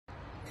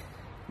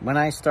When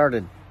I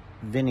started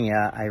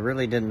VINIA, I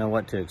really didn't know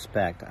what to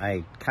expect.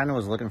 I kind of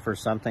was looking for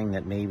something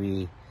that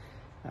maybe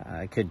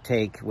I could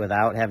take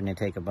without having to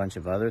take a bunch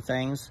of other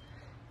things.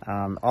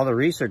 All the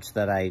research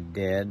that I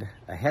did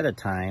ahead of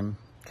time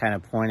kind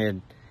of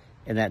pointed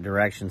in that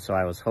direction, so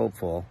I was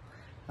hopeful.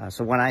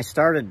 So when I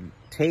started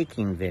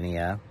taking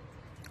VINIA,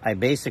 I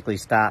basically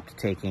stopped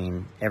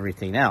taking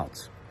everything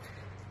else.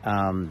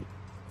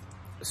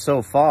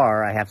 So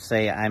far, I have to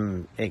say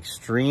I'm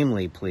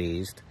extremely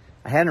pleased.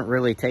 I hadn't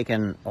really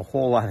taken a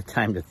whole lot of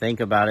time to think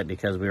about it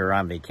because we were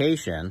on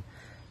vacation.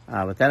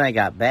 But then I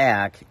got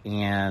back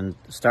and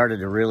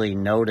started to really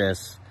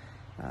notice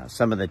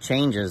some of the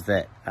changes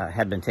that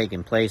had been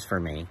taking place for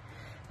me.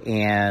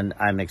 And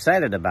I'm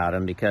excited about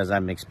them because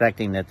I'm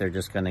expecting that they're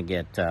just going to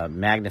get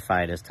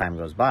magnified as time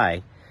goes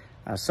by.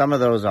 Some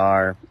of those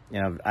are,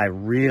 I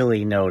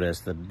really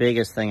noticed, the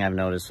biggest thing I've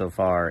noticed so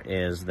far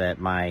is that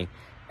my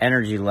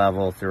energy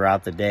level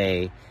throughout the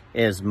day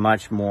is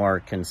much more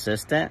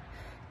consistent.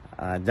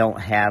 Don't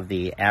have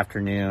the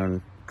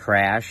afternoon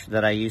crash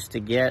that I used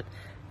to get.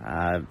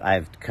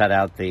 I've cut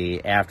out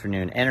the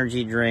afternoon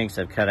energy drinks.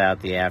 I've cut out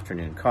the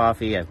afternoon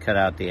coffee. I've cut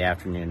out the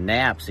afternoon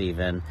naps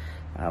even,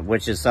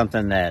 which is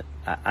something that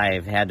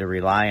I've had to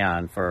rely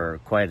on for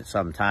quite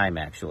some time,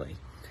 actually.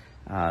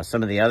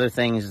 Some of the other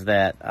things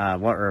that,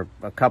 or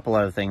a couple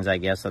other things, I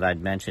guess, that I'd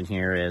mention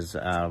here is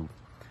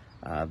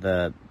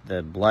the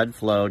blood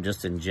flow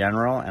just in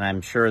general, and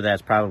I'm sure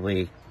that's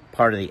probably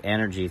part of the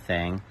energy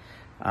thing.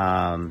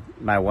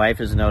 My wife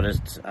has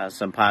noticed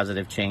some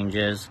positive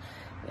changes.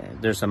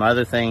 There's some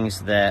other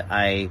things that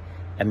I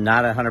am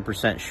not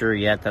 100% sure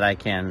yet that I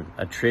can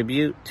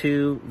attribute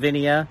to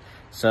VINIA,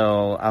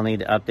 so I'll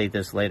need to update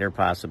this later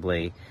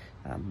possibly.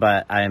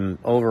 But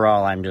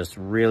overall, I'm just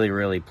really,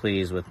 really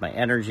pleased with my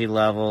energy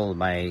level.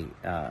 My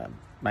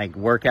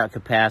workout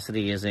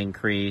capacity is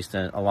increased,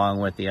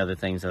 along with the other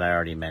things that I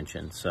already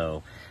mentioned.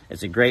 So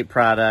it's a great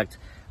product.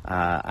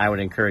 I would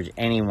encourage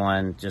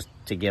anyone just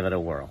to give it a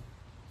whirl.